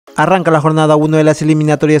Arranca la jornada 1 de las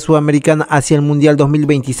eliminatorias sudamericanas hacia el mundial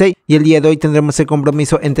 2026 y el día de hoy tendremos el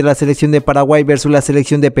compromiso entre la selección de Paraguay versus la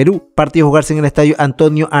selección de Perú. Partido a jugarse en el estadio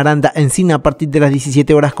Antonio Aranda Encina a partir de las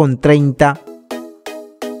 17:30.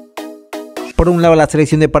 Por un lado, la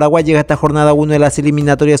selección de Paraguay llega a esta jornada 1 de las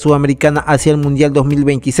eliminatorias sudamericanas hacia el mundial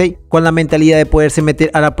 2026 con la mentalidad de poderse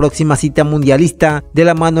meter a la próxima cita mundialista de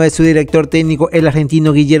la mano de su director técnico, el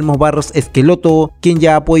argentino Guillermo Barros Esqueloto, quien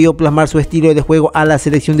ya ha podido plasmar su estilo de juego a la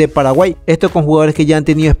selección de Paraguay, esto con jugadores que ya han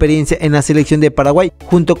tenido experiencia en la selección de Paraguay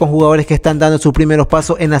junto con jugadores que están dando sus primeros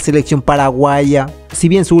pasos en la selección paraguaya. Si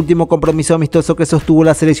bien su último compromiso amistoso que sostuvo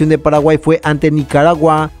la selección de Paraguay fue ante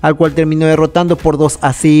Nicaragua, al cual terminó derrotando por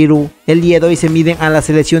 2-0, el día de hoy se miden a la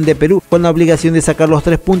selección de Perú con la obligación de sacar los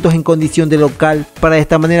 3 puntos en condición de local para de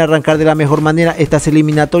esta manera arrancar de la mejor manera estas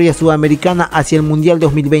eliminatorias sudamericanas hacia el mundial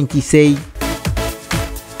 2026.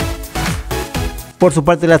 Por su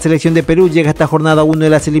parte, la selección de Perú llega a esta jornada 1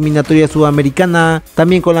 de las eliminatorias sudamericanas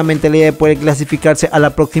también con la mentalidad de poder clasificarse a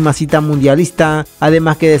la próxima cita mundialista,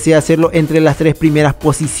 además que desea hacerlo entre las 3 primeras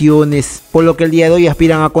posiciones, por lo que el día de hoy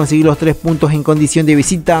aspiran a conseguir los 3 puntos en condición de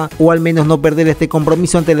visita o al menos no perder este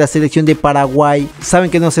compromiso ante la selección de Paraguay.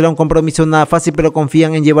 Saben que no será un compromiso nada fácil, pero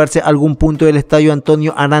confían en llevarse algún punto del estadio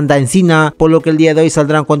Antonio Aranda Encina, por lo que el día de hoy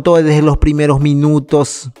saldrán con todo desde los primeros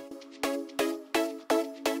minutos.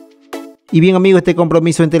 Y bien amigos, este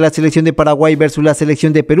compromiso entre la selección de Paraguay versus la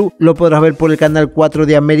selección de Perú lo podrás ver por el canal 4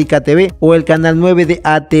 de América TV o el canal 9 de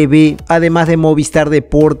ATV, además de Movistar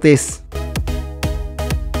Deportes.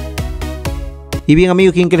 Y bien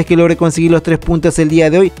amigos, ¿quién crees que logre conseguir los 3 puntos el día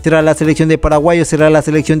de hoy? ¿Será la selección de Paraguay o será la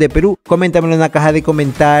selección de Perú? Coméntamelo en la caja de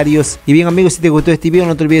comentarios. Y bien amigos, si te gustó este video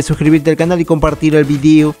no te olvides suscribirte al canal y compartir el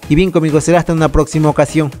video. Y bien conmigo será hasta una próxima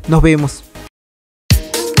ocasión. Nos vemos.